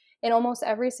in almost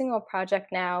every single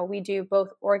project now, we do both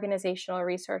organizational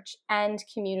research and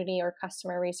community or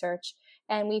customer research.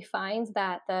 And we find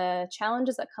that the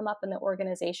challenges that come up in the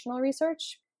organizational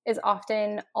research is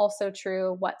often also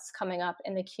true what's coming up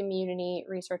in the community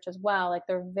research as well. Like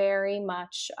they're very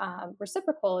much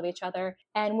reciprocal of each other.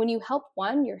 And when you help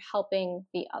one, you're helping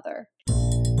the other.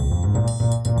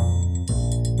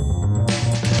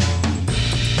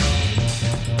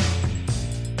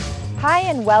 Hi,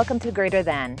 and welcome to Greater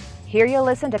Than. Here you'll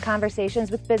listen to conversations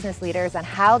with business leaders on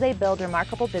how they build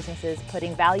remarkable businesses,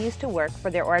 putting values to work for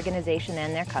their organization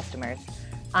and their customers.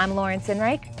 I'm Lauren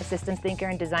Sinreich, a systems thinker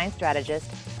and design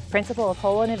strategist, principal of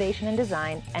Whole Innovation and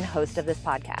Design, and host of this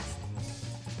podcast.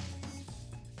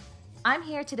 I'm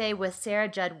here today with Sarah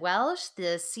Judd Welsh,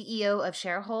 the CEO of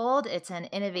Sharehold. It's an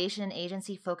innovation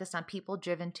agency focused on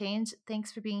people-driven change.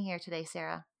 Thanks for being here today,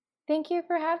 Sarah. Thank you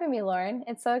for having me, Lauren.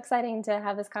 It's so exciting to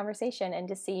have this conversation and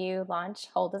to see you launch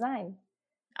Whole Design.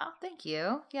 Oh, thank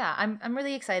you. Yeah, I'm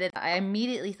really excited. I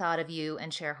immediately thought of you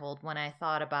and Sharehold when I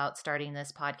thought about starting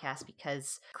this podcast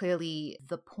because clearly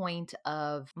the point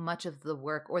of much of the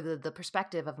work or the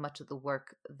perspective of much of the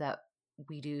work that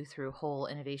we do through Whole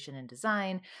Innovation and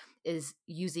Design is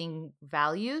using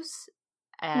values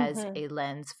as a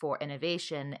lens for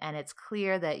innovation. And it's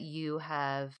clear that you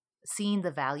have seen the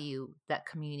value that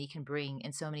community can bring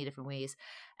in so many different ways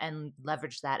and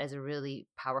leverage that as a really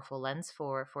powerful lens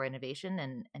for innovation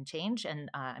and change. And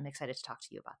I'm excited to talk to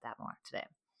you about that more today.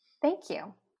 Thank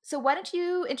you. So why don't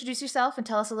you introduce yourself and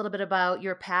tell us a little bit about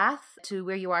your path to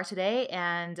where you are today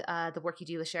and the work you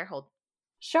do with Sharehold.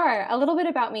 Sure. A little bit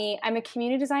about me. I'm a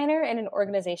community designer and an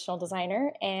organizational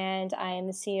designer, and I am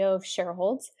the CEO of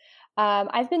Sharehold.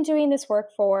 I've been doing this work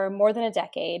for more than a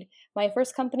decade. My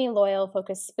first company, Loyal,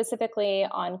 focused specifically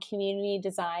on community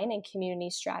design and community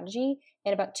strategy.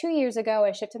 And about 2 years ago,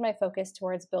 I shifted my focus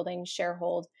towards building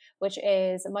Sharehold, which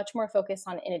is much more focused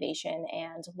on innovation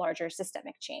and larger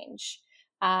systemic change.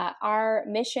 Our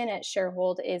mission at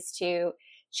Sharehold is to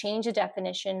change the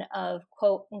definition of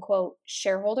quote unquote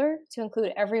shareholder to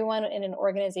include everyone in an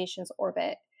organization's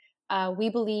orbit. We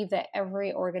believe that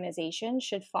every organization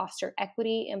should foster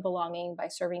equity and belonging by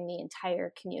serving the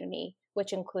entire community,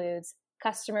 which includes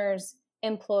customers,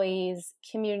 employees,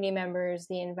 community members,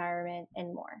 the environment,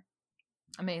 and more.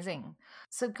 Amazing.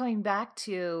 So going back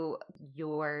to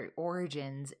your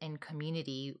origins in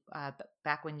community,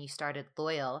 back when you started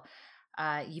Loyal,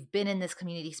 you've been in this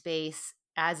community space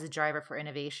as a driver for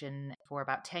innovation for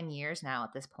about 10 years now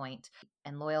at this point.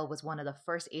 And Loyal was one of the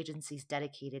first agencies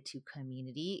dedicated to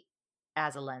community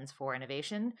as a lens for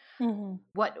innovation. Mm-hmm.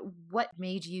 What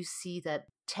made you see that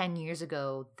 10 years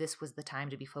ago, this was the time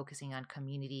to be focusing on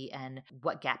community, and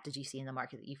what gap did you see in the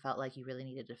market that you felt like you really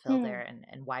needed to fill there,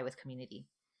 and why with community?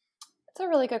 That's a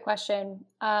really good question.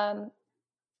 I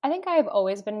think I've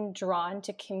always been drawn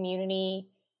to community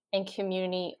and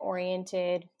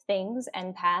community-oriented things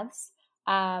and paths.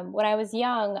 When I was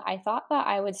young, I thought that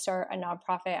I would start a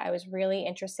nonprofit. I was really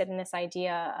interested in this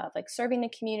idea of like serving the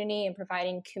community and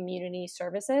providing community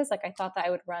services. Like I thought that I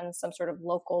would run some sort of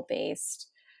local-based,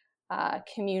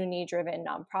 community-driven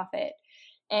nonprofit.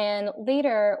 And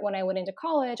later, when I went into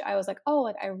college, I was like, oh,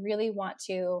 like I really want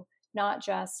to not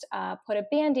just put a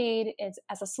Band-Aid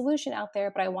as a solution out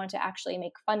there, but I want to actually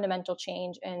make fundamental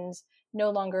change and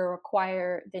no longer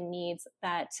require the needs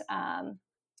that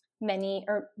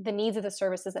the needs of the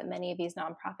services that many of these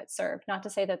nonprofits serve. Not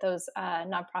to say that those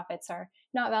nonprofits are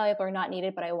not valuable or not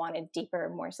needed, but I wanted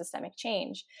deeper, more systemic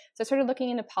change. So I started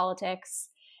looking into politics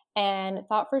and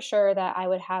thought for sure that I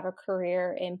would have a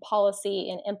career in policy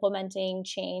and implementing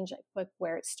change, like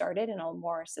where it started in a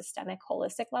more systemic,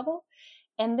 holistic level.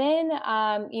 And then,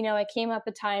 I came up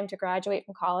the time to graduate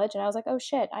from college and I was like, oh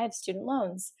shit, I have student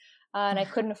loans. And I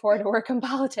couldn't afford to work in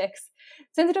politics.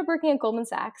 So I ended up working at Goldman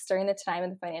Sachs during the time of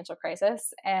the financial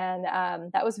crisis. And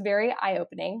that was very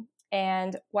eye-opening.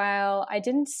 And while I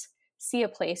didn't see a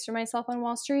place for myself on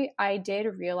Wall Street, I did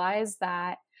realize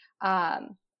that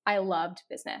I loved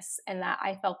business and that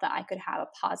I felt that I could have a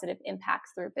positive impact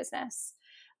through business.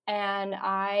 And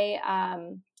I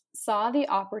saw the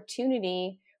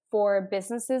opportunity for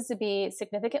businesses to be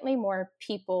significantly more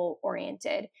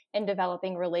people-oriented and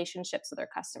developing relationships with their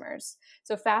customers.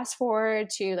 So fast forward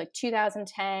to like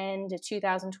 2010 to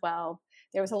 2012,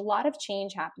 there was a lot of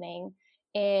change happening.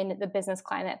 in the business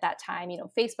climate at that time.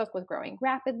 Facebook was growing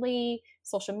rapidly,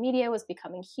 social media was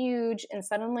becoming huge, and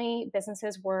suddenly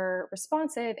businesses were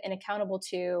responsive and accountable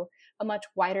to a much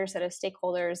wider set of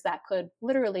stakeholders that could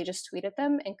literally just tweet at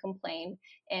them and complain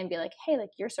and be like, hey,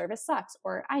 like your service sucks,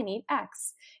 or I need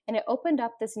X. And it opened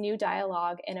up this new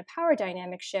dialogue and a power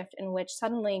dynamic shift in which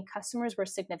suddenly customers were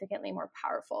significantly more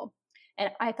powerful. And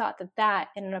I thought that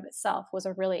in and of itself was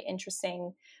a really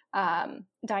interesting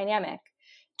dynamic.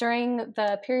 During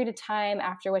the period of time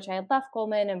after which I had left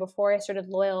Goldman and before I started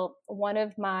Loyal, one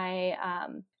of my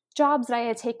jobs that I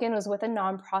had taken was with a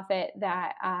nonprofit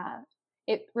that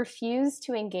it refused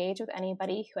to engage with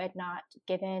anybody who had not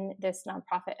given this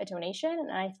nonprofit a donation.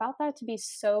 And I felt that to be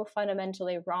so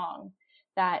fundamentally wrong,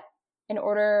 that in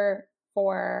order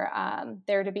for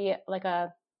there to be like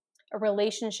a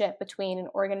relationship between an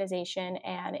organization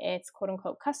and its quote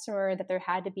unquote customer, that there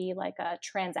had to be like a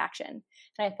transaction.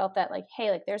 And I felt that like, hey,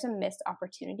 like there's a missed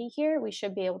opportunity here. We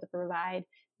should be able to provide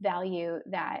value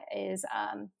that is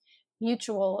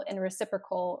mutual and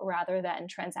reciprocal rather than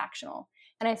transactional.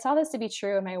 And I saw this to be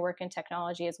true in my work in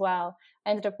technology as well.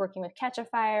 I ended up working with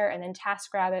Catchafire and then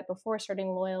TaskRabbit before starting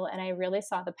Loyal, and I really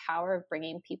saw the power of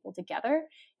bringing people together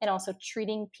and also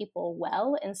treating people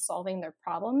well and solving their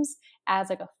problems as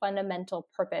like a fundamental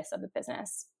purpose of the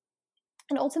business.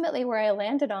 And ultimately, where I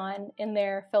landed on in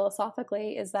there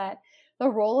philosophically is that the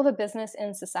role of a business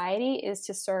in society is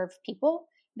to serve people.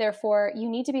 Therefore, you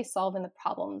need to be solving the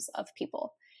problems of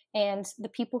people. And the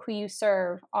people who you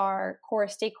serve are core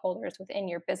stakeholders within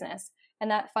your business. And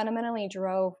that fundamentally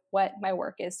drove what my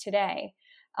work is today.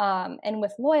 And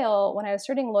with Loyal, when I was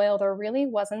starting Loyal, there really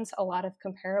wasn't a lot of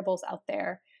comparables out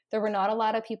there. There were not a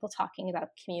lot of people talking about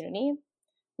community.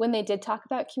 When they did talk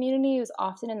about community, it was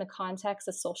often in the context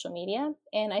of social media.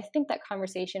 And I think that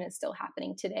conversation is still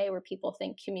happening today, where people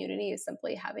think community is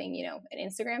simply having, an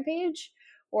Instagram page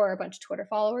or a bunch of Twitter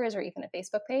followers or even a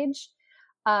Facebook page.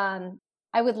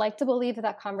 I would like to believe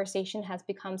that conversation has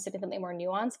become significantly more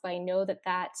nuanced, but I know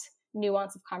that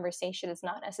nuance of conversation is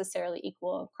not necessarily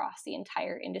equal across the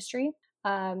entire industry.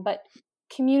 But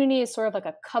community is sort of like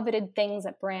a coveted thing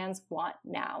that brands want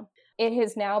now. It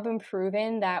has now been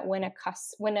proven that when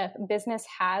a business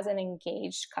has an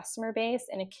engaged customer base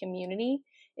and a community,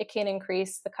 it can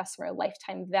increase the customer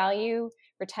lifetime value,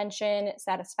 retention,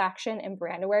 satisfaction, and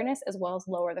brand awareness, as well as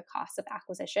lower the cost of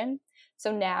acquisition.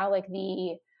 So now, like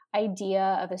the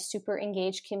idea of a super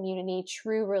engaged community,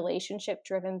 true relationship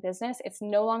driven business, it's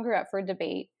no longer up for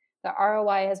debate. The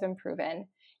ROI has been proven,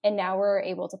 and now we're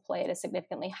able to play at a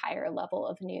significantly higher level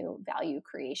of new value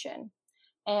creation.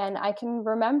 And I can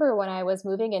remember when I was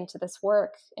moving into this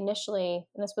work initially,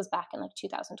 and this was back in like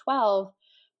 2012,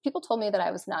 people told me that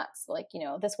I was nuts. Like,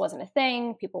 this wasn't a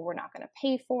thing. People were not going to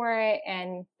pay for it.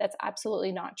 And that's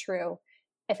absolutely not true.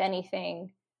 If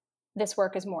anything, this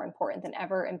work is more important than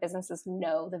ever, and businesses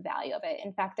know the value of it.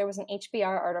 In fact, there was an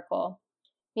HBR article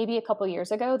maybe a couple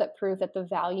years ago that proved that the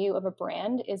value of a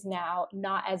brand is now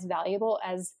not as valuable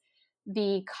as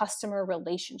the customer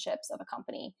relationships of a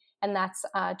company. And that's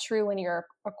true when you're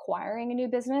acquiring a new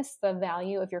business. The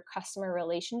value of your customer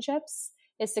relationships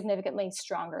is significantly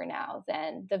stronger now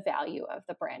than the value of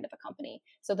the brand of a company.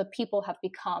 So the people have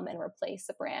become and replaced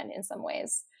the brand in some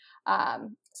ways.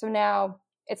 So now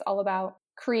it's all about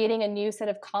creating a new set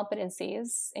of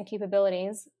competencies and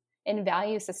capabilities and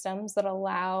value systems that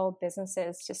allow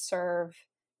businesses to serve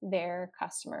their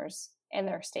customers and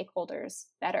their stakeholders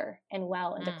better and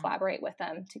well, and to collaborate with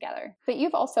them together. But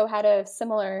you've also had a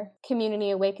similar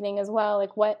community awakening as well.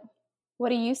 Like what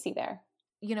do you see there?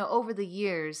 Over the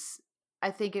years,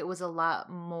 I think it was a lot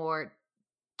more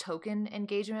token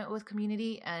engagement with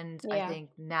community. And I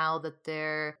think now that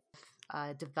they're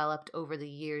developed over the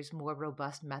years more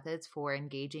robust methods for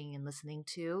engaging and listening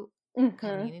to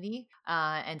community.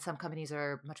 And some companies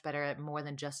are much better at more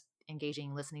than just engaging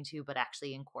and listening to, but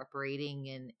actually incorporating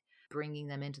and bringing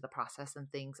them into the process and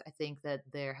things. I think that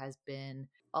there has been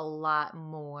a lot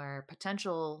more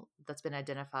potential that's been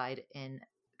identified in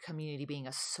community being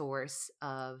a source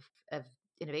of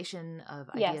innovation, of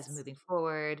ideas moving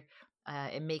forward.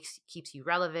 It keeps you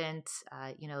relevant.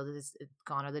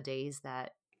 Gone are the days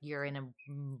that you're in a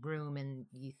room and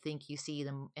you think you see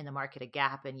them in the market a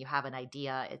gap and you have an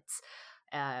idea. It's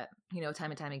time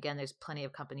and time again, there's plenty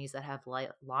of companies that have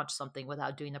launched something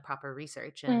without doing the proper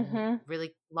research and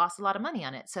really lost a lot of money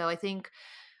on it. So I think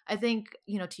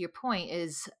to your point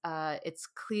is it's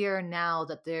clear now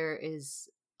that there is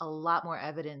a lot more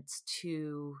evidence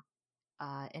to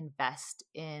invest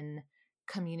in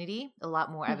community, a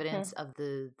lot more evidence of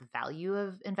the value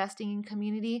of investing in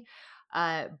community.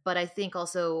 But I think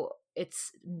also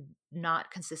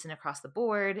not consistent across the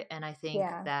board. And I think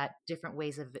Yeah. that different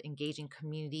ways of engaging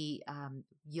community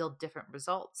yield different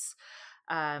results.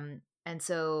 And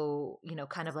so,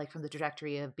 kind of like from the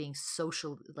trajectory of being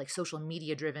social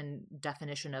media driven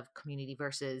definition of community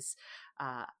versus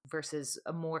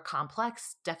a more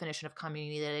complex definition of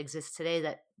community that exists today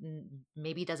that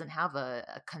maybe doesn't have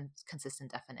a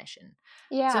consistent definition.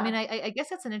 So, I mean, Yeah. I guess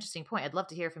that's an interesting point. I'd love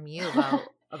to hear from you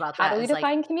about How do that. we Is like,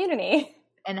 define community?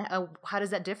 and how does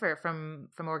that differ from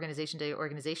organization to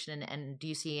organization? And do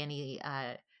you see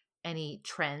any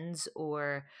trends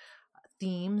or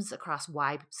themes across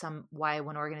why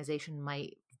one organization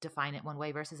might define it one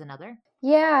way versus another?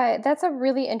 Yeah, that's a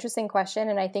really interesting question,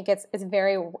 and I think it's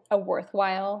very a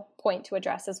worthwhile point to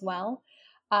address as well.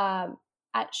 Um,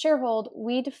 at Sharehold,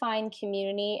 we define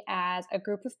community as a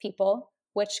group of people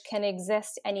which can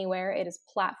exist anywhere. It is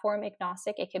platform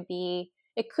agnostic. It could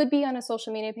be on a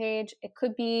social media page. It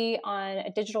could be on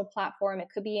a digital platform. It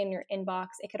could be in your inbox.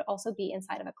 It could also be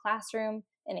inside of a classroom,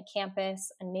 in a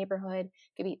campus, a neighborhood.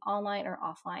 It could be online or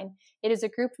offline. It is a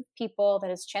group of people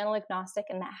that is channel agnostic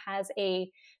and that has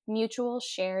a mutual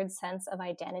shared sense of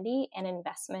identity and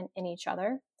investment in each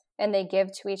other. And they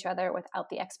give to each other without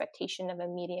the expectation of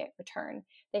immediate return.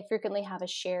 They frequently have a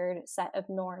shared set of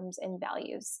norms and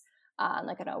values,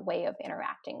 like a way of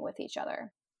interacting with each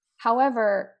other.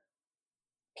 However,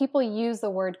 people use the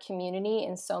word community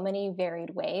in so many varied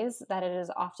ways that it has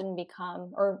often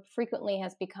become, or frequently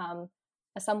has become,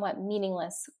 a somewhat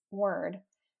meaningless word.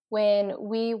 When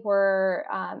we were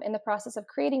in the process of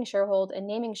creating Sharehold and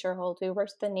naming Sharehold, we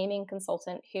worked with a naming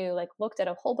consultant who looked at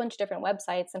a whole bunch of different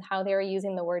websites and how they were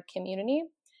using the word community.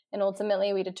 And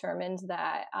ultimately, we determined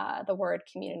that the word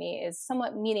community is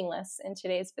somewhat meaningless in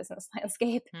today's business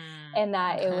landscape, and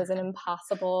that it was an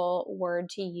impossible word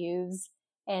to use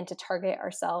and to target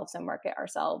ourselves and market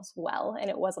ourselves well. And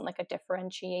it wasn't like a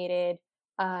differentiated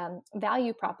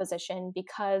value proposition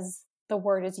because the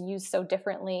word is used so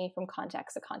differently from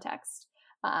context to context.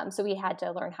 So we had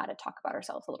to learn how to talk about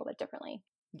ourselves a little bit differently.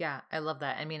 Yeah, I love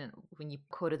that. I mean, when you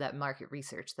quoted that market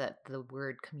research that the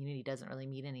word community doesn't really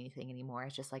mean anything anymore,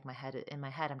 it's just like in my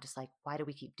head, I'm just like, why do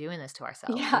we keep doing this to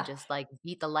ourselves? We Yeah. just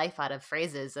beat the life out of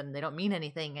phrases and they don't mean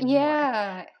anything anymore.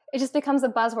 Yeah. It just becomes a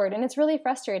buzzword and it's really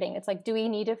frustrating. It's like, do we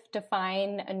need to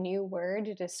define a new word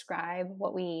to describe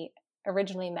what we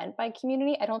originally meant by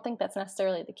community? I don't think that's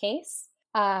necessarily the case.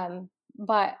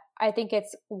 But I think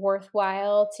it's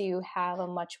worthwhile to have a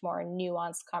much more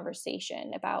nuanced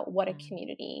conversation about what a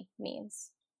community means.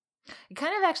 It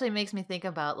kind of actually makes me think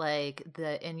about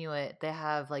the Inuit. They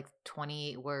have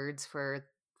 20 words for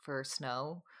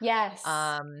snow. Yes.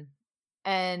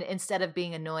 And instead of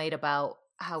being annoyed about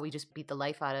how we just beat the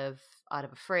life out of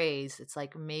a phrase, it's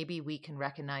like maybe we can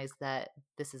recognize that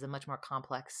this is a much more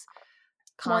complex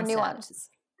More concept. nuance.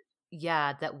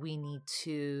 Yeah, that we need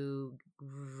to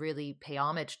really pay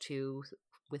homage to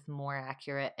with more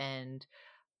accurate and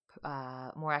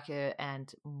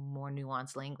more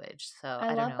nuanced language. So I I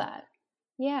don't love know. that.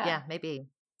 Yeah. Yeah, maybe.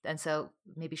 And so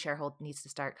maybe Sharehold needs to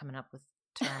start coming up with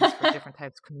terms for different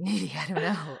types of community. I don't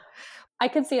know. I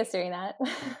could see us doing that.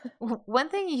 One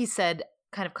thing he said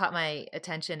kind of caught my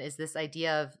attention is this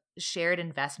idea of shared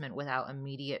investment without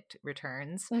immediate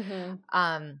returns. Mm-hmm.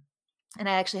 And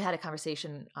I actually had a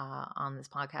conversation on this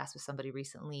podcast with somebody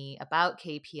recently about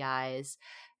KPIs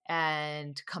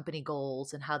and company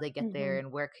goals and how they get there and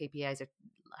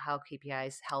how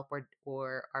KPIs help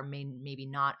or are maybe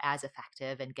not as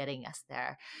effective in getting us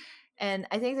there. And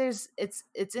I think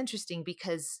it's interesting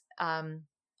because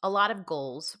a lot of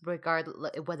goals,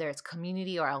 regardless whether it's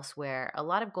community or elsewhere, a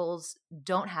lot of goals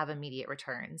don't have immediate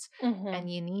returns,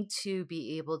 and you need to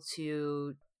be able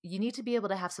to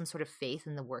have some sort of faith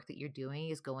in the work that you're doing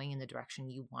is going in the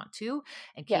direction you want to.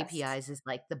 And Yes. KPIs is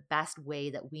the best way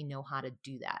that we know how to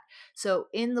do that. So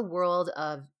in the world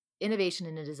of innovation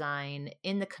in the design,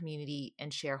 in the community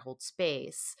and Sharehold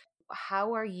space,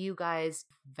 how are you guys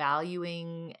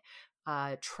valuing,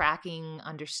 tracking,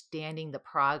 understanding the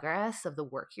progress of the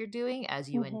work you're doing as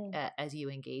you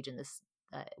engage in this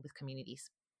with communities?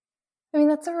 I mean,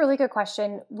 that's a really good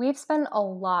question. We've spent a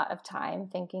lot of time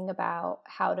thinking about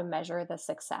how to measure the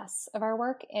success of our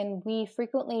work, and we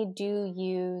frequently do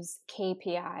use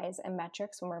KPIs and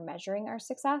metrics when we're measuring our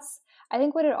success. I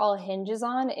think what it all hinges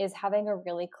on is having a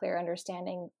really clear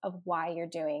understanding of why you're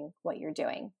doing what you're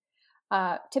doing.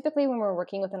 Typically, when we're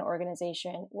working with an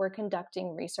organization, we're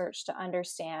conducting research to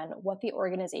understand what the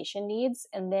organization needs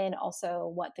and then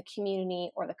also what the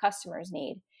community or the customers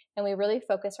need. And we really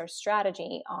focus our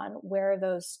strategy on where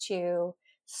those two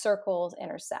circles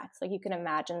intersect. You can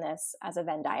imagine this as a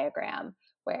Venn diagram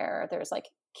where there's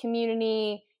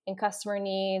community in customer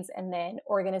needs and then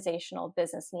organizational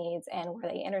business needs. And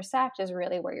where they intersect is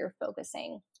really where you're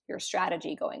focusing your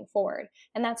strategy going forward.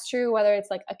 And that's true whether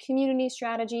it's like a community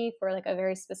strategy for like a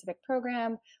very specific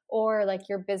program or like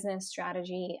your business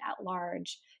strategy at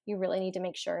large. You really need to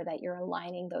make sure that you're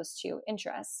aligning those two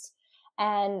interests.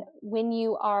 And when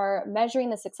you are measuring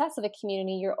the success of a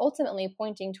community, you're ultimately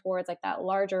pointing towards like that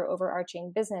larger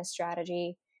overarching business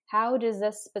strategy. How does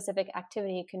this specific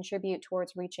activity contribute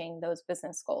towards reaching those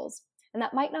business goals? And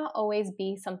that might not always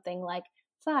be something like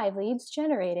 5 leads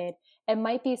generated. It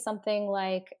might be something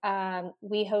like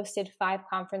we hosted 5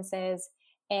 conferences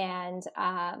and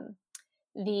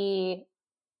the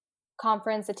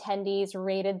conference attendees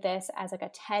rated this as like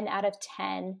a 10 out of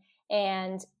 10.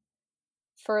 And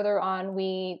further on,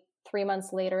 we 3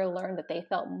 months later learned that they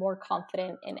felt more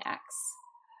confident in X.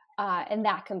 And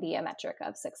that can be a metric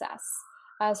of success.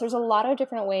 So there's a lot of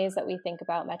different ways that we think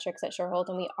about metrics at Sharehold,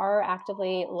 and we are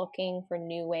actively looking for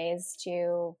new ways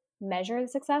to measure the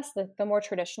success. The more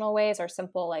traditional ways are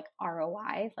simple, like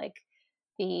ROI, like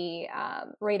the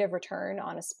rate of return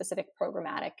on a specific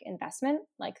programmatic investment.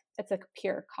 Like it's a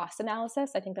pure cost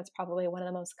analysis. I think that's probably one of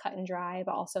the most cut and dry,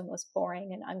 but also most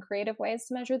boring and uncreative ways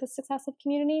to measure the success of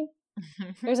community.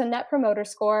 There's a net promoter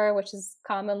score, which is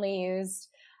commonly used.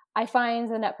 I find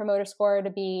the net promoter score to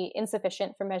be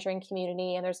insufficient for measuring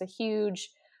community, and there's a huge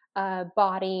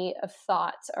body of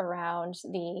thought around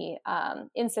the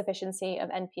insufficiency of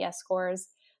NPS scores,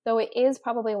 though it is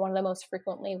probably one of the most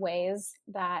frequently ways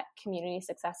that community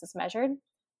success is measured.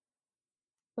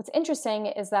 What's interesting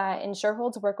is that in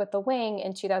Sharehold's work with the Wing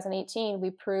in 2018,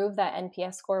 we proved that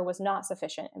NPS score was not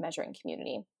sufficient in measuring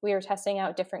community. We were testing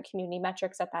out different community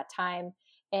metrics at that time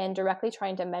and directly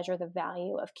trying to measure the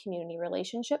value of community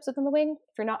relationships within the Wing.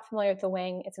 If you're not familiar with the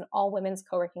Wing, it's an all-women's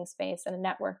co-working space and a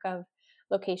network of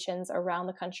locations around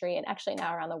the country and actually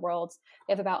now around the world.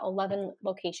 We have about 11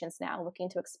 locations now, looking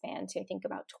to expand to, I think,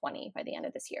 about 20 by the end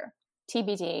of this year.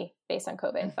 TBD based on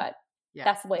COVID, but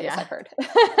that's the latest I've heard.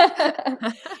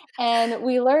 And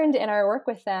we learned in our work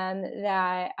with them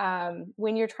that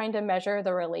when you're trying to measure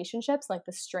the relationships, like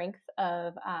the strength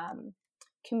of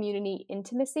community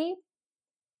intimacy,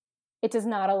 it does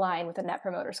not align with a net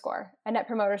promoter score. A net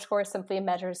promoter score simply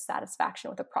measures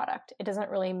satisfaction with a product. It doesn't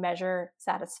really measure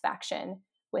satisfaction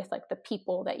with like the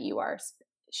people that you are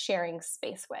sharing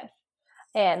space with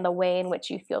and the way in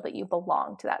which you feel that you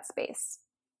belong to that space.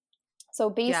 So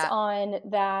based on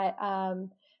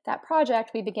that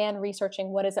project, we began researching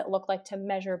what does it look like to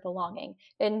measure belonging.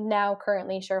 And now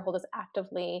currently Sharehold is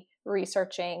actively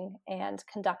researching and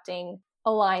conducting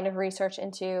a line of research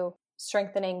into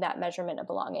strengthening that measurement of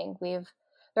belonging.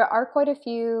 There are quite a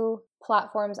few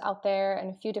platforms out there and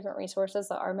a few different resources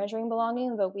that are measuring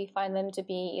belonging, but we find them to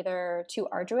be either too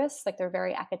arduous, like they're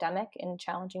very academic and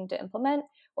challenging to implement,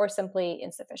 or simply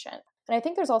insufficient. And I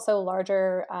think there's also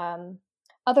larger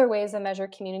other ways to measure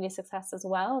community success as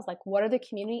well, is like, what are the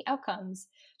community outcomes?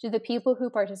 Do the people who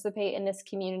participate in this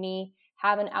community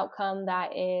have an outcome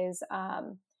that is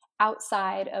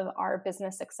outside of our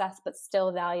business success, but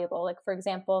still valuable? Like, for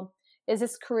example, is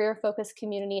this career-focused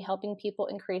community helping people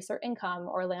increase their income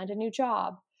or land a new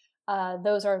job?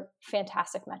 Those are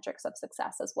fantastic metrics of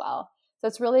success as well. So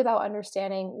it's really about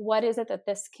understanding what is it that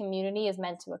this community is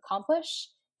meant to accomplish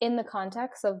in the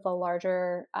context of the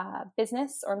larger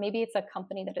business, or maybe it's a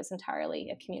company that is entirely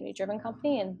a community-driven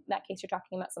company. In that case, you're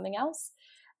talking about something else.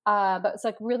 But it's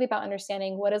like really about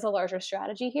understanding what is a larger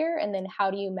strategy here, and then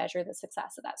how do you measure the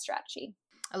success of that strategy?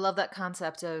 I love that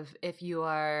concept of, if you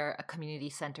are a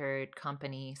community-centered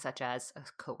company, such as a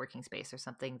co-working space or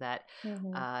something, that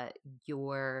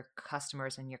your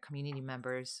customers and your community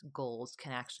members' goals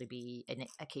can actually be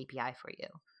a KPI for you.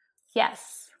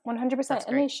 Yes, 100%.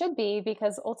 And they should be,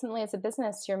 because ultimately as a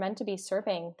business, you're meant to be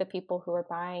serving the people who are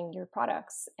buying your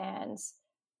products, and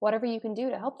whatever you can do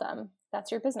to help them,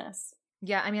 that's your business.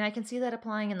 Yeah, I mean, I can see that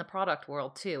applying in the product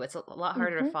world too. It's a lot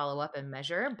harder to follow up and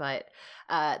measure, but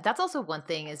that's also one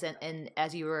thing is, and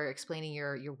as you were explaining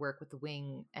your work with the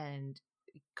Wing and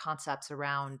concepts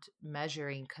around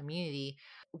measuring community,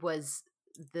 was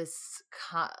this,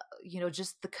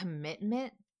 just the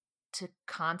commitment to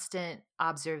constant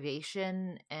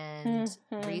observation and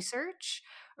research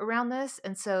around this.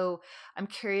 And so I'm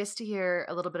curious to hear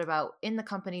a little bit about, in the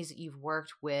companies that you've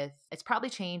worked with, it's probably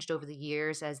changed over the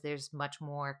years as there's much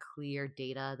more clear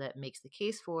data that makes the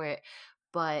case for it.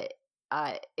 But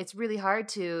it's really hard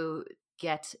to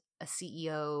get a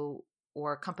CEO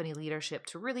or company leadership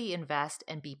to really invest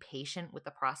and be patient with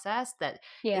the process that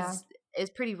is is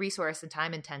pretty resource and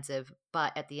time intensive,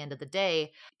 but at the end of the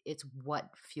day, it's what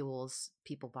fuels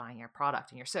people buying your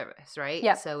product and your service, right?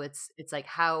 Yeah. So it's like,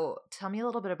 how, tell me a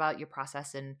little bit about your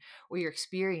process and or your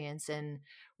experience in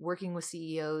working with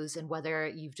CEOs, and whether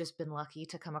you've just been lucky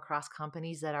to come across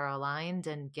companies that are aligned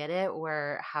and get it,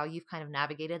 or how you've kind of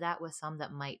navigated that with some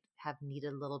that might have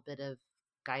needed a little bit of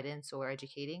guidance or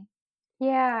educating.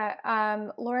 Yeah,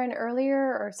 Lauren,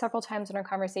 earlier or several times in our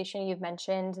conversation, you've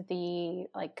mentioned the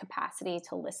like capacity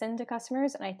to listen to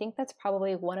customers, and I think that's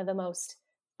probably one of the most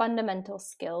fundamental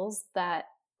skills that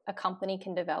a company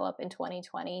can develop in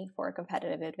 2020 for a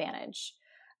competitive advantage.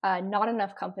 Not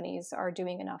enough companies are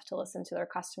doing enough to listen to their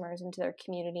customers and to their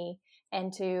community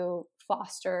and to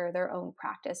foster their own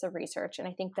practice of research, and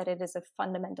I think that it is a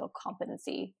fundamental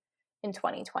competency in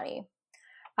 2020.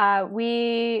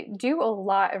 We do a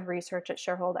lot of research at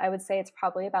Sharehold. I would say it's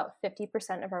probably about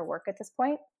 50% of our work at this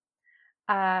point.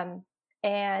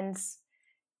 And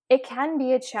it can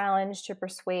be a challenge to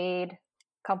persuade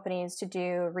companies to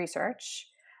do research,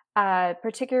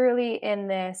 particularly in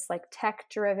this like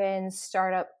tech-driven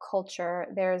startup culture.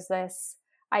 There's this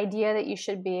idea that you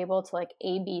should be able to like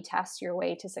A/B test your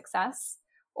way to success,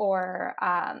 or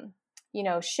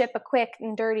ship a quick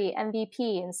and dirty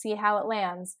MVP and see how it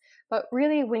lands. But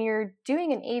really, when you're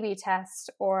doing an A/B test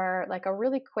or like a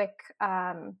really quick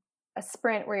a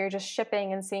sprint where you're just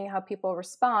shipping and seeing how people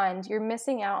respond, you're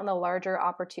missing out on the larger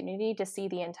opportunity to see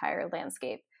the entire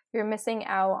landscape. You're missing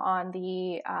out on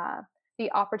the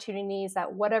opportunities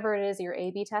that whatever it is you're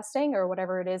A/B testing or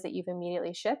whatever it is that you've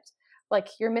immediately shipped, like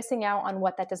you're missing out on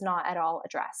what that does not at all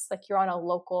address. Like you're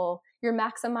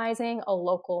maximizing a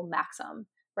local maxim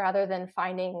rather than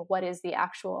finding what is the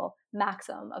actual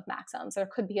maxim of maxims. There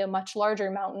could be a much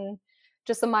larger mountain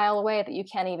just a mile away that you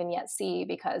can't even yet see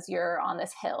because you're on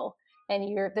this hill,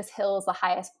 and this hill is the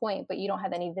highest point, but you don't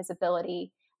have any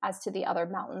visibility as to the other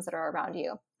mountains that are around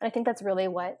you. And I think that's really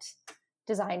what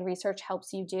design research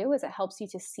helps you do, is it helps you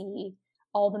to see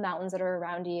all the mountains that are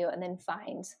around you and then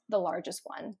find the largest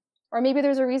one. Or maybe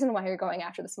there's a reason why you're going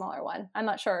after the smaller one. I'm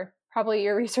not sure. Probably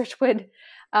your research would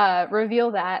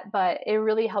reveal that, but it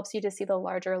really helps you to see the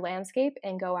larger landscape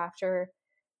and go after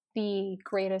the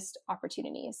greatest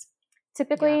opportunities.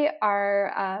 Typically,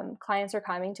 our clients are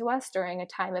coming to us during a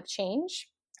time of change.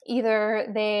 Either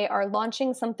they are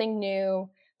launching something new,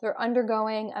 they're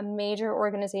undergoing a major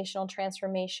organizational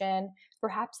transformation,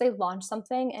 perhaps they launched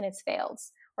something and it's failed.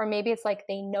 Or maybe it's like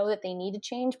they know that they need to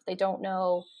change, but they don't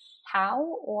know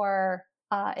how or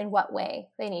in what way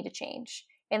they need to change.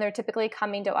 And they're typically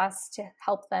coming to us to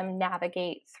help them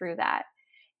navigate through that.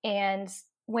 And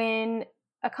when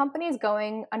a company is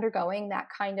undergoing that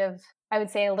kind of, I would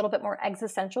say, a little bit more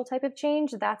existential type of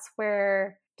change, that's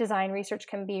where design research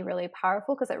can be really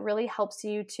powerful, because it really helps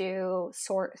you to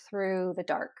sort through the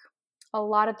dark. A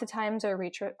lot of the times our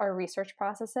research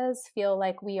processes feel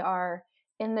like we are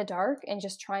in the dark and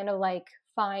just trying to like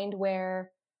find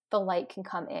where the light can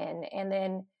come in, and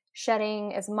then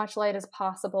shedding as much light as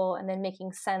possible and then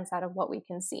making sense out of what we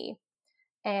can see.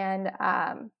 And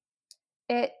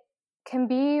it can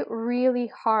be really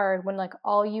hard when like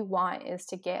all you want is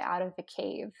to get out of the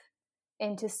cave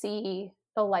and to see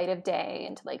the light of day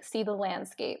and to like see the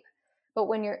landscape. But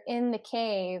when you're in the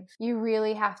cave, you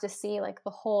really have to see like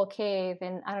the whole cave.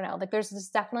 And I don't know, like there's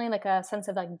just definitely like a sense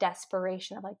of like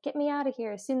desperation of like, get me out of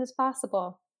here as soon as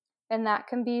possible. And that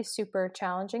can be super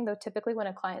challenging, though typically when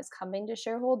a client is coming to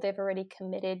Sharehold, they've already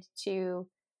committed to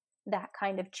that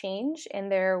kind of change and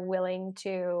they're willing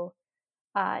to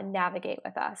navigate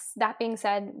with us. That being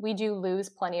said, we do lose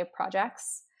plenty of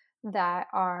projects that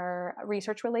are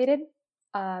research related.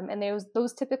 And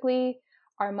those typically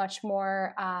are much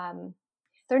more,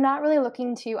 they're not really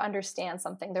looking to understand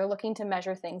something. They're looking to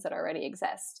measure things that already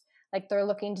exist. Like they're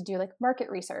looking to do like market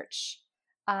research.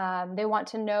 They want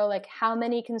to know like how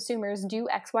many consumers do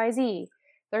XYZ.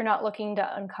 They're not looking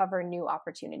to uncover new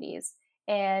opportunities.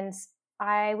 And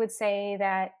I would say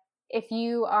that if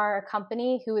you are a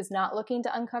company who is not looking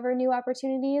to uncover new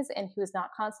opportunities and who is not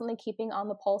constantly keeping on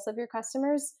the pulse of your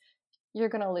customers, you're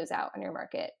going to lose out on your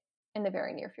market in the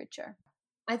very near future.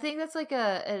 I think that's like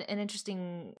an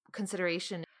interesting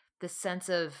consideration. The sense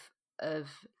of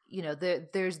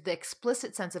there's the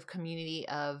explicit sense of community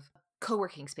of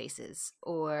co-working spaces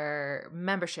or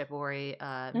membership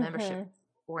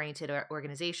oriented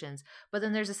organizations, but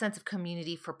then there's a sense of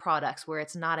community for products where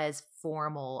it's not as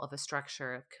formal of a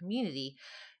structure of community.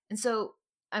 And so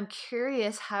I'm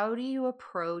curious, how do you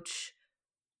approach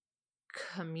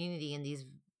community in these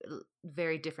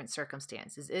very different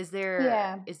circumstances? Is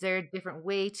there a different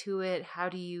way to it? How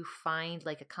do you find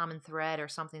like a common thread or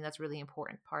something that's really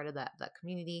important part of that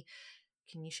community?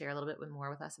 Can you share a little bit more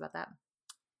with us about that?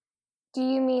 Do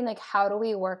you mean like how do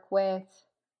we work with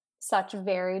such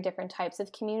very different types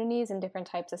of communities and different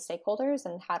types of stakeholders,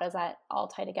 and how does that all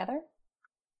tie together?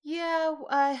 Yeah,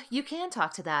 you can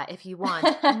talk to that if you want.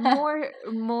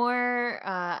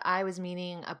 I was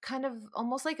meaning a kind of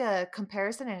almost like a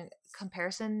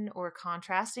comparison or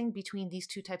contrasting between these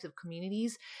two types of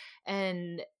communities,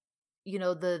 and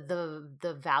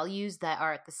the values that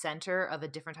are at the center of a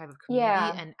different type of community,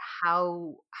 Yeah, and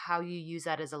how you use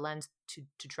that as a lens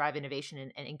to drive innovation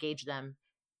and engage them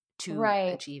to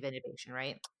right. achieve innovation,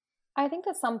 right? I think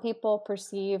that some people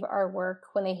perceive our work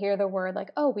when they hear the word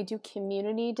like, oh, we do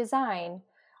community design.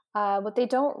 What they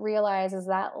don't realize is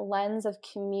that lens of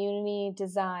community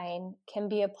design can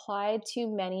be applied to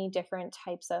many different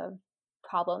types of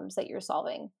problems that you're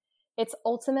solving. It's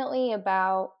ultimately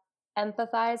about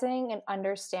empathizing and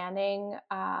understanding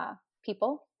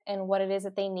people and what it is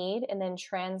that they need, and then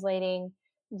translating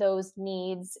those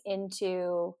needs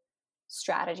into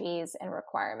strategies and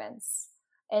requirements.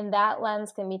 And that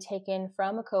lens can be taken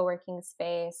from a co-working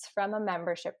space, from a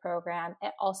membership program.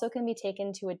 It also can be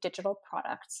taken to a digital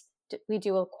product. We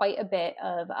do quite a bit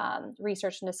of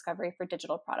research and discovery for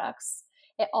digital products.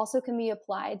 It also can be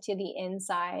applied to the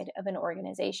inside of an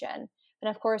organization. And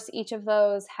of course, each of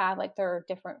those have like their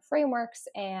different frameworks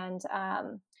and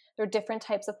their different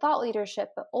types of thought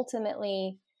leadership, but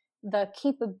ultimately the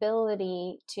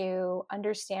capability to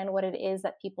understand what it is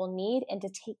that people need and to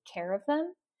take care of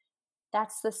them,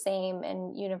 that's the same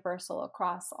and universal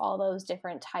across all those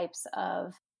different types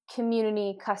of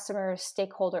community, customer,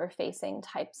 stakeholder facing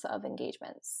types of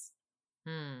engagements.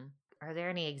 Hmm. Are there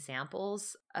any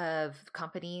examples of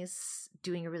companies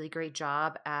doing a really great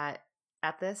job at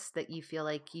this that you feel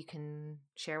like you can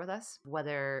share with us?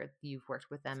 Whether you've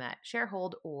worked with them at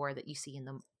Sharehold or that you see in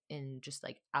them in just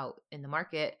like out in the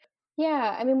market.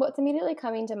 Yeah, I mean, what's immediately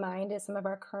coming to mind is some of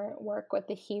our current work with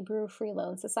the Hebrew Free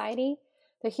Loan Society.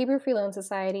 The Hebrew Free Loan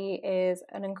Society is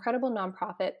an incredible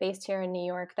nonprofit based here in New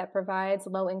York that provides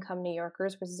low income New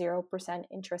Yorkers with 0%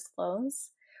 interest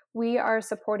loans. We are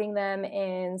supporting them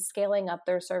in scaling up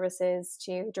their services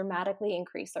to dramatically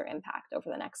increase their impact over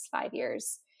the next 5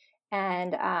 years.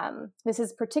 And this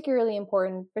is particularly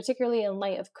important, particularly in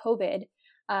light of COVID.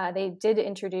 They did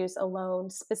introduce a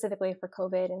loan specifically for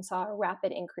COVID and saw a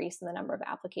rapid increase in the number of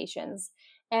applications.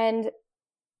 And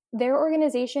their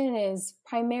organization is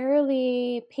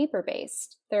primarily paper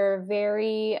based. They're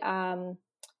very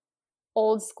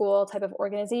old school type of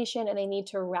organization, and they need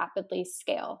to rapidly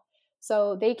scale.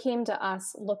 So they came to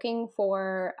us looking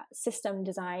for system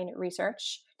design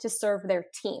research to serve their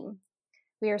team.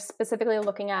 We are specifically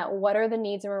looking at what are the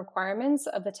needs and requirements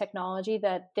of the technology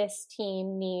that this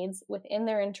team needs within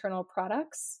their internal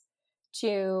products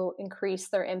to increase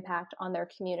their impact on their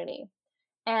community.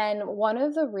 And one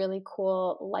of the really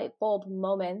cool light bulb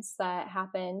moments that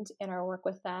happened in our work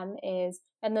with them is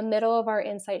in the middle of our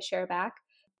Insight Shareback,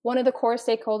 one of the core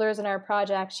stakeholders in our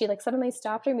project, she like suddenly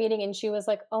stopped her meeting and she was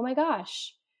like, oh my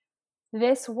gosh,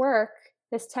 this work,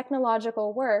 this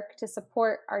technological work to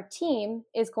support our team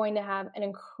is going to have an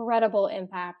incredible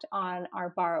impact on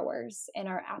our borrowers and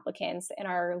our applicants and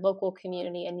our local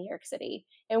community in New York City.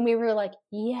 And we were like,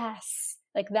 yes,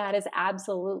 like that is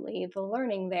absolutely the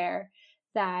learning there,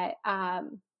 that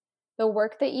the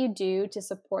work that you do to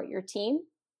support your team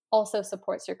also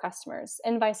supports your customers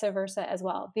and vice versa as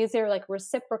well. These are like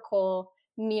reciprocal,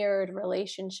 mirrored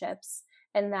relationships,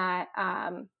 and that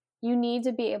you need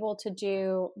to be able to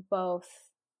do both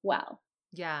well.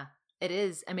 Yeah, it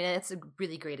is. I mean, it's a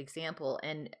really great example.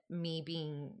 And me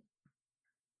being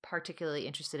particularly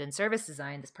interested in service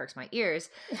design, this perks my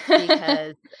ears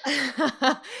because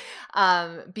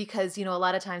because a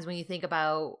lot of times when you think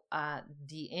about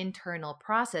the internal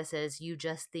processes, you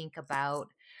just think about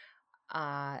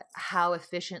how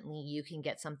efficiently you can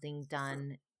get something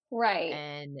done Right.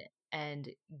 and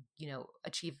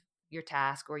achieve your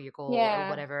task or your goal or Yeah.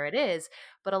 whatever it is.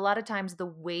 But a lot of times the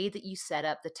way that you set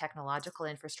up the technological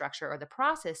infrastructure or the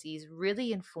processes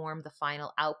really inform the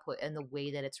final output and the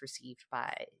way that it's received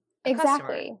by a customer.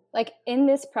 Exactly. Like in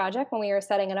this project, when we were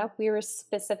setting it up, we were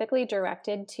specifically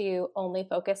directed to only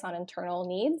focus on internal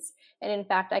needs. And in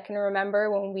fact, I can remember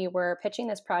when we were pitching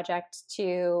this project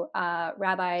to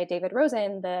Rabbi David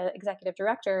Rosen, the executive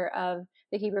director of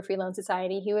the Hebrew Free Loan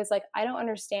Society, he was like, I don't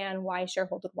understand why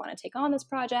Sharehold would want to take on this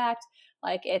project.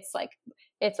 Like, it's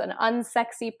an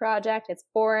unsexy project. It's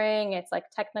boring. It's like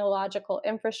technological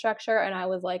infrastructure. And I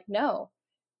was like, no,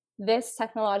 this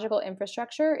technological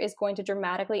infrastructure is going to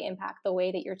dramatically impact the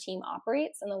way that your team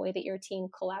operates and the way that your team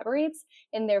collaborates.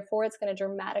 And therefore, it's going to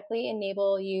dramatically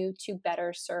enable you to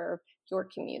better serve your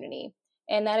community.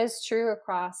 And that is true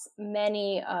across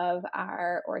many of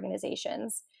our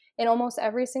organizations. In almost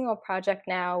every single project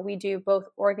now, we do both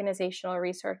organizational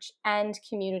research and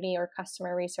community or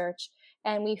customer research.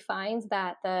 And we find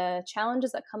that the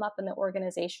challenges that come up in the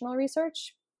organizational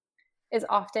research is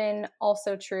often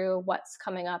also true what's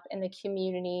coming up in the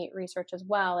community research as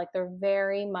well. Like they're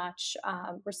very much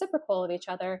reciprocal of each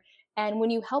other. And when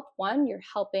you help one, you're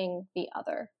helping the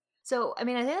other. So, I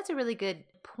mean, I think that's a really good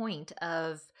point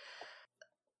of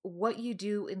what you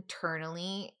do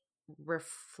internally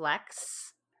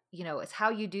reflects, it's how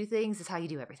you do things is how you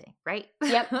do everything, right?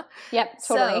 Yep. Totally.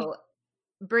 So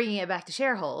bringing it back to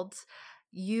Shareholds,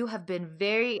 you have been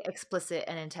very explicit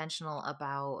and intentional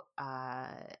about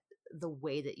the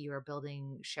way that you are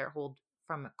building Sharehold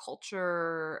from a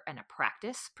culture and a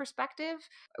practice perspective.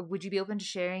 Would you be open to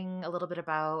sharing a little bit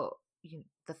about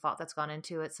the thought that's gone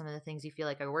into it, some of the things you feel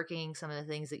like are working, some of the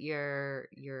things that you're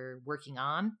working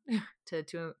on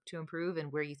to improve,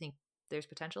 and where you think there's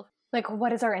potential? Like,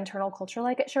 what is our internal culture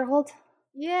like at Sharehold?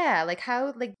 Yeah, like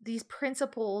how, like these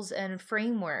principles and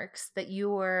frameworks that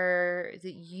you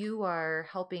are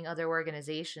helping other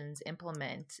organizations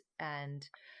implement and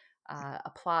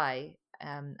apply.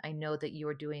 I know that you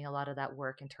are doing a lot of that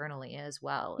work internally as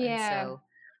well. Yeah. And so,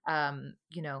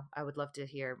 I would love to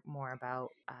hear more about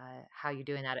how you're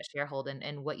doing that at Sharehold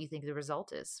and what you think the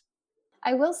result is.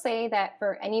 I will say that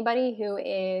for anybody who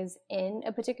is in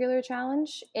a particular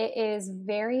challenge, it is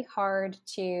very hard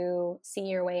to see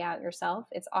your way out yourself.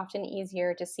 It's often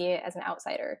easier to see it as an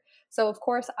outsider. So, of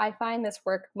course, I find this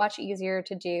work much easier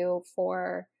to do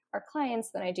for our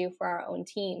clients than I do for our own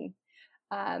team.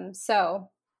 So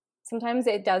sometimes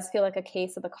it does feel like a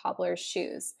case of the cobbler's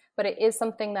shoes, but it is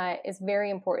something that is very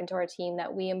important to our team,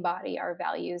 that we embody our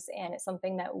values, and it's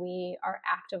something that we are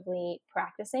actively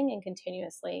practicing and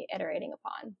continuously iterating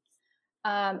upon.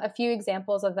 A few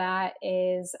examples of that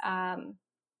is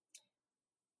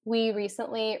we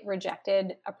recently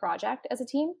rejected a project as a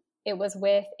team. It was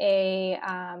with I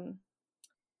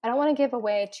don't want to give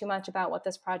away too much about what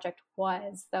this project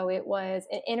was, though it was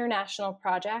an international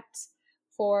project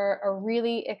for a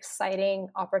really exciting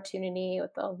opportunity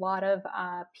with a lot of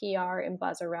PR and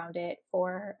buzz around it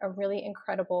for a really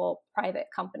incredible private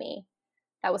company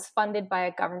that was funded by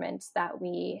a government that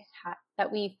we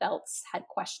felt had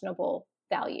questionable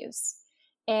values.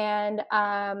 And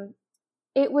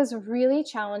it was really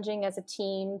challenging as a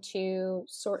team to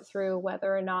sort through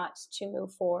whether or not to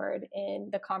move forward in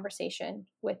the conversation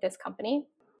with this company.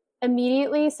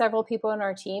 Immediately, several people in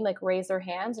our team raised their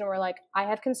hands and were like, I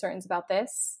have concerns about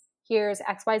this. Here's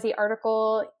XYZ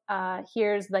article.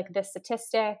 Here's this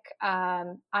statistic. I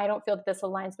don't feel that this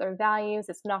aligns with our values.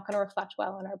 It's not going to reflect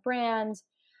well on our brand.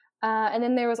 And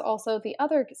then there was also the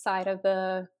other side of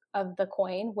the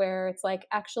coin, where it's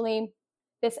actually,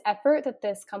 this effort that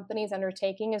this company is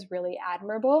undertaking is really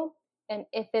admirable. And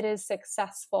if it is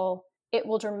successful, it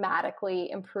will dramatically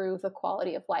improve the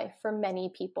quality of life for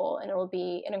many people. And it will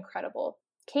be an incredible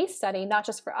case study, not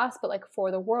just for us, but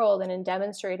for the world, and in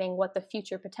demonstrating what the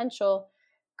future potential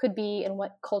could be and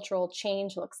what cultural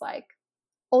change looks like.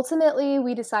 Ultimately,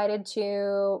 we decided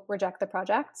to reject the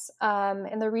project.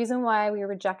 And the reason why we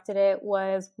rejected it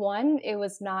was, one, it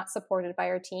was not supported by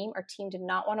our team. Our team did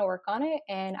not want to work on it.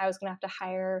 And I was going to have to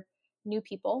hire new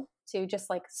people to just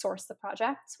source the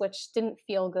project, which didn't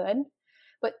feel good.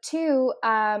 But two,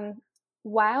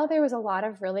 while there was a lot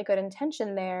of really good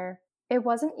intention there, it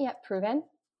wasn't yet proven.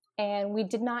 And we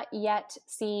did not yet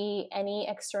see any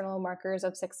external markers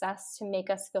of success to make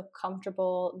us feel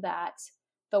comfortable that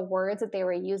the words that they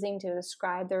were using to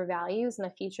describe their values and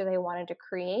the future they wanted to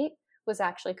create was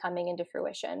actually coming into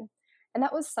fruition. And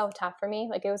that was so tough for me.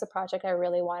 It was a project I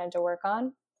really wanted to work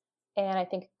on. And I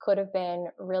think it could have been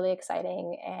really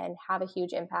exciting and have a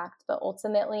huge impact. But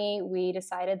ultimately, we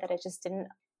decided that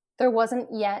there wasn't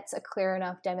yet a clear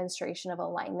enough demonstration of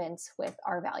alignment with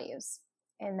our values.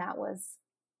 And that was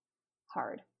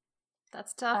hard.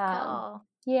 That's a tough call.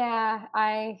 Yeah,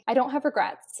 I don't have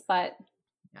regrets, but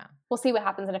yeah, we'll see what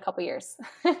happens in a couple years.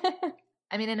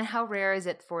 I mean, and how rare is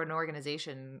it for an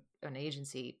organization, an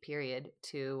agency, period,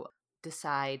 to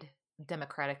decide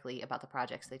democratically about the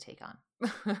projects they take on?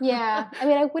 Yeah. I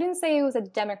mean, I wouldn't say it was a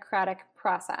democratic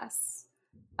process.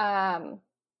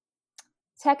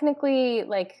 Technically,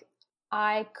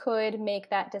 I could make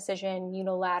that decision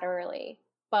unilaterally,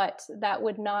 but that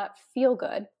would not feel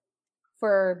good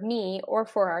for me or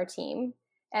for our team,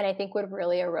 and I think would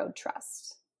really erode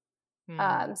trust.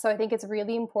 So I think it's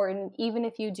really important, even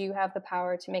if you do have the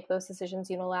power to make those decisions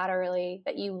unilaterally,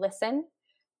 that you listen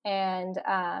and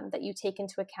that you take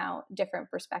into account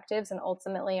different perspectives and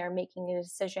ultimately are making a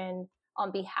decision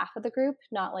on behalf of the group,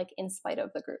 not like in spite of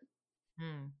the group.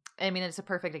 Hmm. I mean, it's a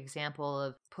perfect example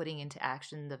of putting into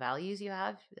action the values you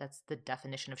have. That's the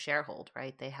definition of sharehold,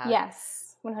 right?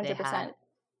 Yes, They had 100%.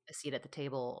 a seat at the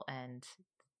table and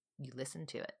you listened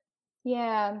to it.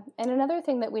 Yeah. And another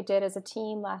thing that we did as a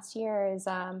team last year is,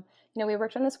 we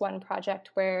worked on this one project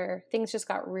where things just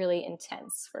got really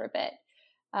intense for a bit.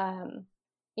 Um,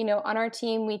 on our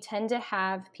team, we tend to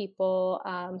have people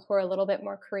who are a little bit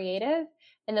more creative,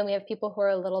 and then we have people who are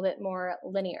a little bit more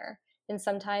linear. And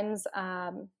sometimes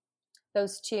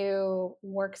those two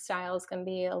work styles can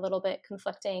be a little bit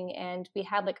conflicting. And we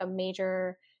had like a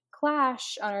major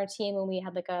clash on our team when we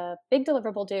had like a big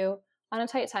deliverable due on a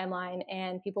tight timeline,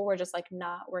 and people were just like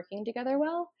not working together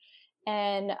well.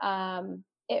 And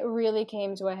it really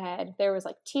came to a head. There was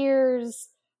like tears,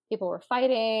 people were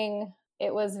fighting.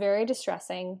 It was very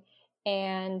distressing.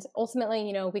 And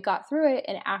ultimately, we got through it.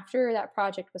 And after that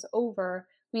project was over,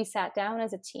 we sat down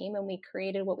as a team and we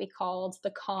created what we called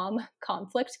the CALM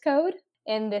conflict code.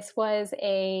 And this was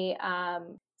a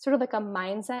sort of like a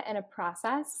mindset and a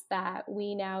process that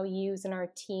we now use in our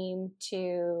team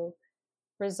to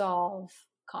resolve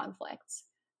conflicts.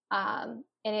 And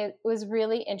it was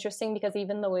really interesting because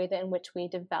even the way that in which we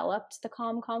developed the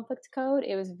CALM conflict code,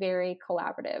 it was very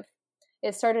collaborative.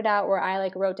 It started out where I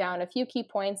like wrote down a few key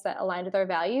points that aligned with our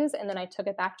values, and then I took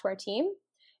it back to our team,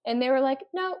 and they were like,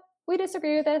 no, we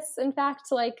disagree with this. In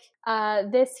fact, like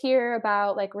this here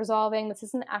about like resolving, this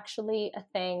isn't actually a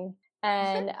thing.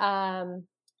 And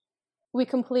we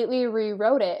completely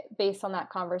rewrote it based on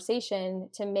that conversation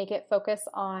to make it focus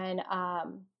on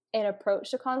an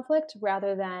approach to conflict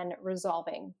rather than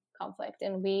resolving conflict.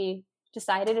 And we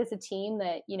decided as a team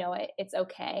that, it's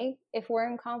okay if we're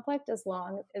in conflict as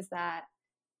long as that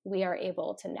we are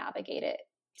able to navigate it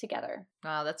together.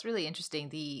 Wow, that's really interesting.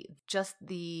 The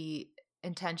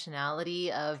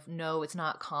intentionality of no, it's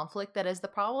not conflict that is the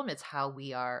problem, it's how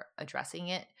we are addressing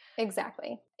it.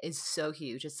 Exactly. Is so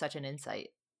huge. It's such an insight.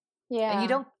 Yeah. And you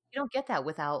don't get that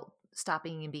without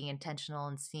stopping and being intentional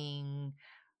and seeing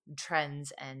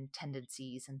trends and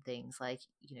tendencies and things. Like,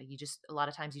 you just a lot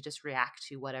of times you just react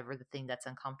to whatever the thing that's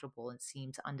uncomfortable and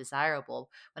seems undesirable,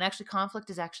 when actually conflict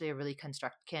is actually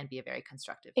can be a very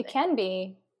constructive thing. It can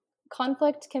be.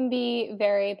 Conflict can be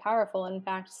very powerful. In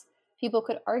fact, people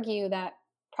could argue that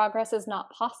progress is not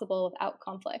possible without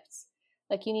conflicts.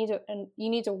 Like you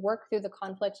need to work through the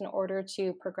conflict in order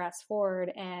to progress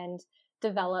forward and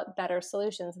develop better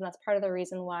solutions. And that's part of the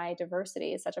reason why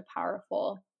diversity is such a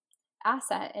powerful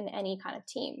asset in any kind of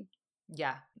team.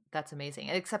 Yeah, that's amazing.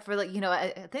 Except for like,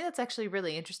 I think that's actually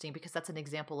really interesting because that's an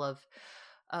example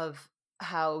of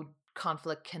how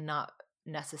conflict cannot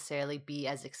necessarily be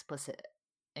as explicit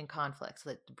in conflict. So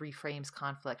that reframes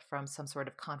conflict from some sort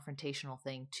of confrontational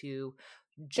thing to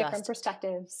just different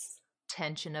perspectives,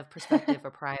 tension of perspective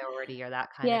or priority or that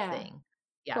kind of thing.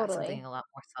 Yeah, totally. Something a lot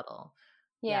more subtle.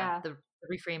 Yeah. The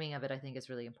reframing of it, I think, is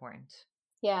really important.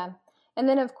 Yeah. And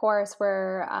then, of course,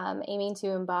 we're aiming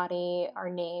to embody our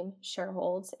name,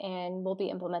 Shareholds, and we'll be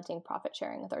implementing profit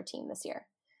sharing with our team this year.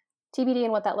 TBD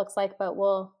and what that looks like, but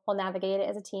we'll navigate it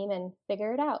as a team and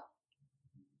figure it out.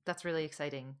 That's really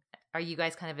exciting. Are you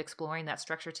guys kind of exploring that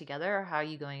structure together, or how are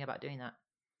you going about doing that?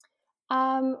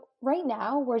 Right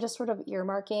now, we're just sort of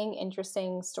earmarking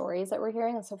interesting stories that we're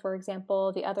hearing. And so, for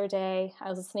example, the other day, I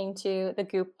was listening to the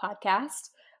Goop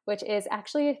podcast, which is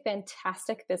actually a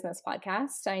fantastic business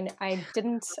podcast. I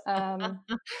didn't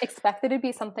expect it to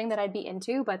be something that I'd be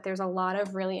into, but there's a lot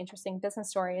of really interesting business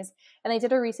stories. And they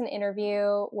did a recent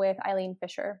interview with Eileen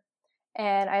Fisher.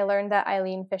 And I learned that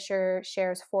Eileen Fisher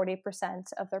shares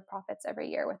 40% of their profits every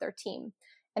year with their team.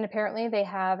 And apparently they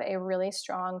have a really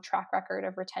strong track record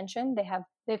of retention.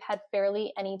 They've had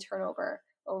barely any turnover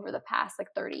over the past like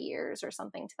 30 years or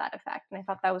something to that effect. And I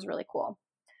thought that was really cool.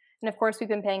 And of course, we've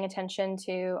been paying attention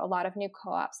to a lot of new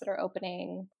co-ops that are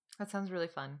opening. That sounds really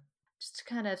fun. Just to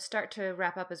kind of start to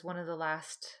wrap up as one of the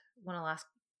last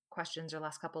questions or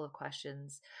last couple of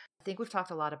questions. I think we've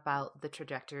talked a lot about the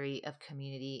trajectory of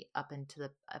community up into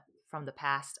from the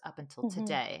past up until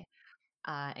today.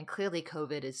 And clearly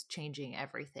COVID is changing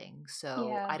everything.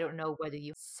 So I don't know whether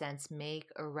you sense make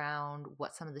around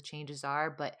what some of the changes are,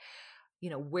 but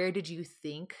where did you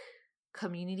think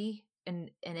community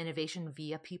and innovation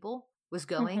via people was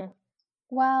going?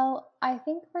 Well, I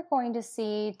think we're going to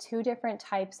see two different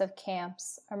types of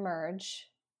camps emerge.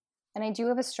 And I do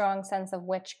have a strong sense of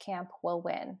which camp will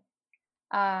win.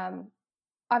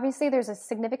 Obviously, there's a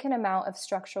significant amount of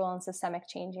structural and systemic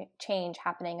change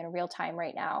happening in real time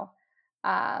right now.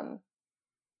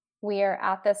 We are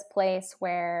at this place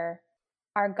where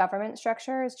our government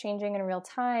structure is changing in real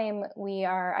time.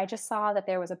 I just saw that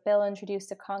there was a bill introduced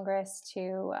to Congress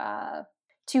to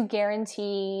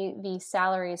guarantee the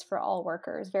salaries for all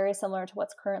workers, very similar to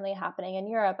what's currently happening in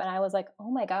Europe. And I was like, oh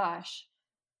my gosh,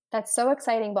 that's so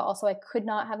exciting. But also I could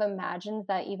not have imagined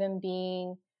that even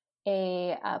being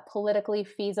a politically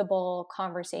feasible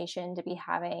conversation to be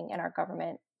having in our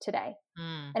government today.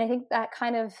 And I think that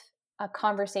kind of a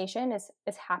conversation is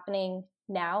happening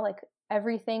now. Like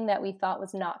everything that we thought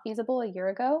was not feasible a year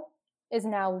ago is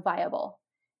now viable.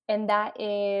 And that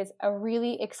is a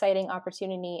really exciting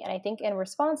opportunity. And I think in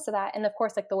response to that, and of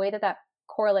course, like the way that that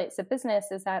correlates to business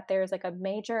is that there's like a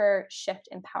major shift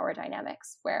in power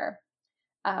dynamics where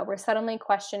we're suddenly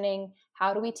questioning,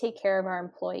 how do we take care of our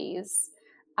employees?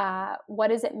 What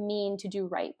does it mean to do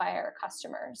right by our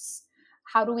customers?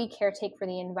 How do we caretake for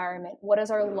the environment? What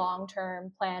is our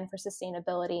long-term plan for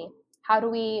sustainability? How do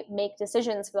we make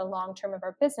decisions for the long term of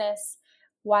our business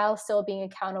while still being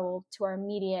accountable to our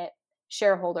immediate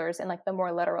shareholders in like the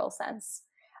more literal sense?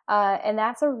 And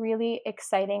that's a really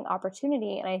exciting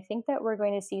opportunity. And I think that we're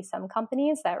going to see some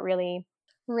companies that really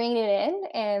rein it in,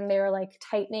 and they're like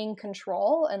tightening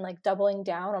control and like doubling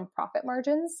down on profit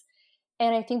margins.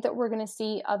 And I think that we're going to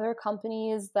see other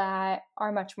companies that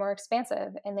are much more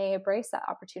expansive and they embrace that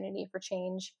opportunity for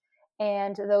change.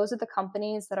 And those are the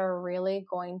companies that are really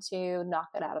going to knock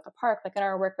it out of the park. Like in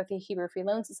our work with the Hebrew Free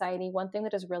Loan Society, one thing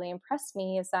that has really impressed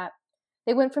me is that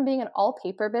they went from being an all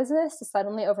paper business to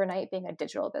suddenly overnight being a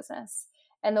digital business.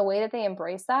 And the way that they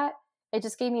embrace that, it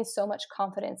just gave me so much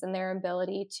confidence in their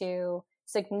ability to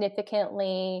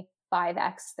significantly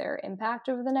 5x their impact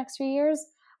over the next few years.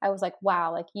 I was like,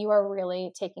 wow, like you are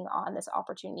really taking on this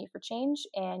opportunity for change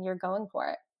and you're going for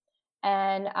it.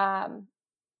 And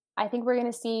I think we're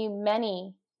going to see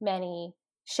many, many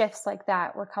shifts like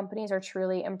that where companies are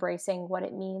truly embracing what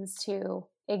it means to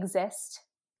exist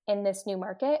in this new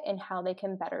market and how they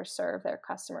can better serve their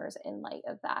customers in light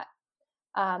of that.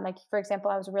 Like, for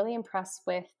example, I was really impressed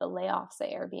with the layoffs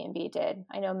that Airbnb did.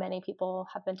 I know many people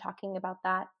have been talking about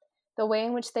that. The way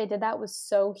in which they did that was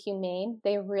so humane.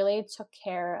 They really took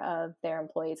care of their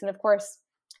employees. And of course,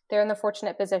 they're in the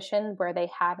fortunate position where they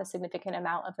have a significant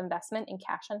amount of investment in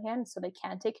cash on hand, so they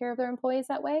can take care of their employees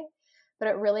that way. But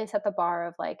it really set the bar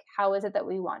of like, how is it that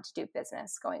we want to do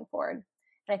business going forward?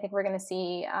 And I think we're going to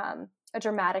see a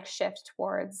dramatic shift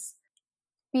towards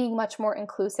being much more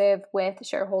inclusive with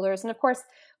shareholders. And of course,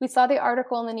 we saw the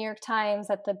article in the New York Times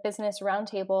that the Business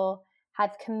Roundtable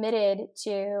had committed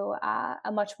to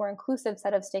a much more inclusive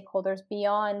set of stakeholders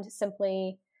beyond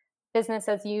simply business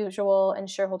as usual and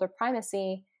shareholder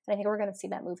primacy. And I think we're going to see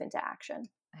that move into action.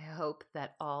 I hope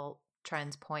that all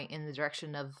trends point in the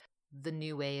direction of the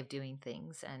new way of doing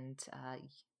things. And,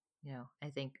 I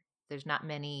think there's not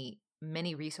many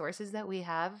resources that we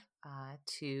have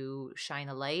to shine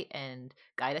a light and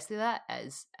guide us through that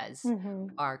as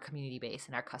our community base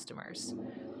and our customers.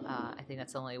 I think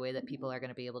that's the only way that people are going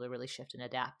to be able to really shift and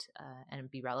adapt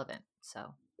and be relevant.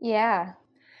 So yeah,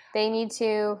 they need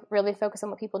to really focus on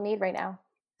what people need right now.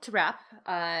 To wrap,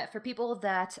 for people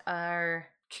that are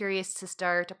curious to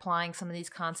start applying some of these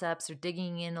concepts or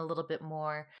digging in a little bit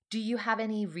more, do you have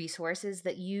any resources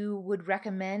that you would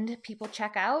recommend people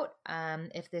check out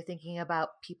if they're thinking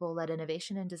about people-led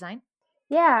innovation and design?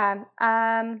 Yeah.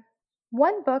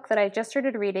 One book that I just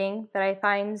started reading that I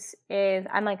find is,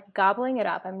 I'm like gobbling it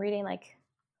up. I'm reading like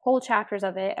whole chapters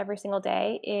of it every single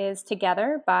day, is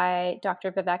Together by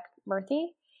Dr. Vivek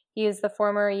Murthy. He is the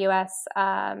former U.S.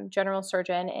 General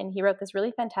Surgeon, and he wrote this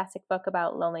really fantastic book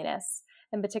about loneliness,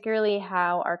 and particularly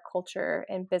how our culture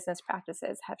and business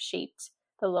practices have shaped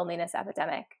the loneliness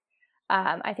epidemic.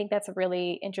 I think that's a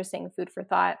really interesting food for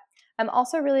thought. I'm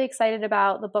also really excited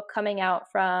about the book coming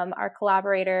out from our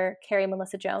collaborator, Carrie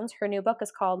Melissa Jones. Her new book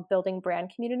is called Building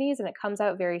Brand Communities, and it comes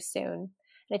out very soon.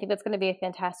 And I think that's going to be a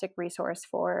fantastic resource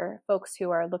for folks who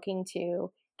are looking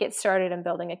to get started in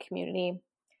building a community.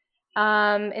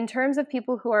 In terms of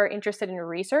people who are interested in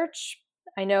research,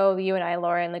 I know you and I,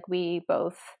 Lauren, like we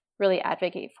both really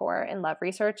advocate for and love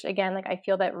research. Again, like I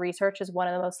feel that research is one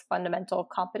of the most fundamental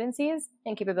competencies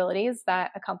and capabilities that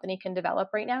a company can develop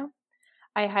right now.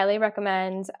 I highly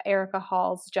recommend Erica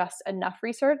Hall's Just Enough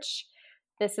Research.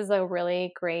 This is a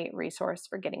really great resource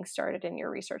for getting started in your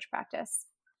research practice.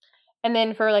 And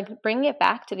then for like bringing it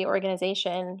back to the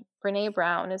organization, Brene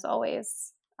Brown is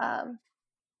always a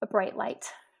bright light.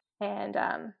 And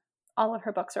all of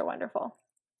her books are wonderful.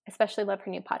 Especially love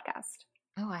her new podcast.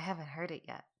 Oh, I haven't heard it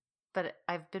yet. But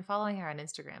I've been following her on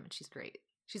Instagram, and she's great.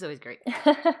 She's always great.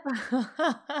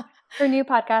 Her new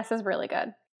podcast is really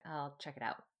good. I'll check it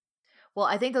out. Well,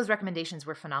 I think those recommendations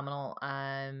were phenomenal.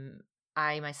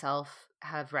 I myself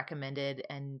have recommended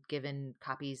and given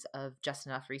copies of Just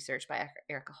Enough Research by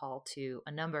Erica Hall to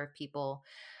a number of people.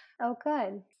 Oh,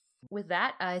 good. With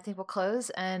that, I think we'll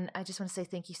close. And I just want to say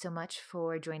thank you so much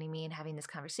for joining me and having this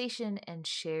conversation and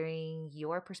sharing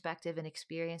your perspective and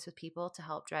experience with people to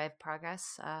help drive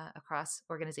progress across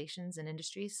organizations and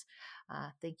industries.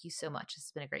 Thank you so much.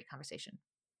 It's been a great conversation.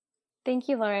 Thank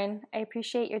you, Lauren. I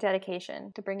appreciate your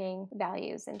dedication to bringing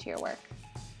values into your work.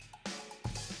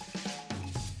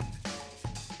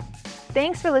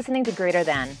 Thanks for listening to Greater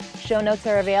Than. Show notes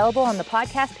are available on the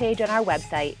podcast page on our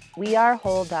website,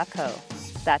 wearewhole.co.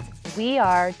 That's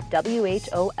wearewhole.co.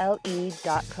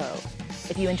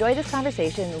 If you enjoyed this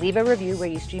conversation, leave a review where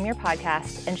you stream your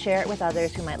podcast and share it with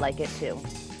others who might like it too.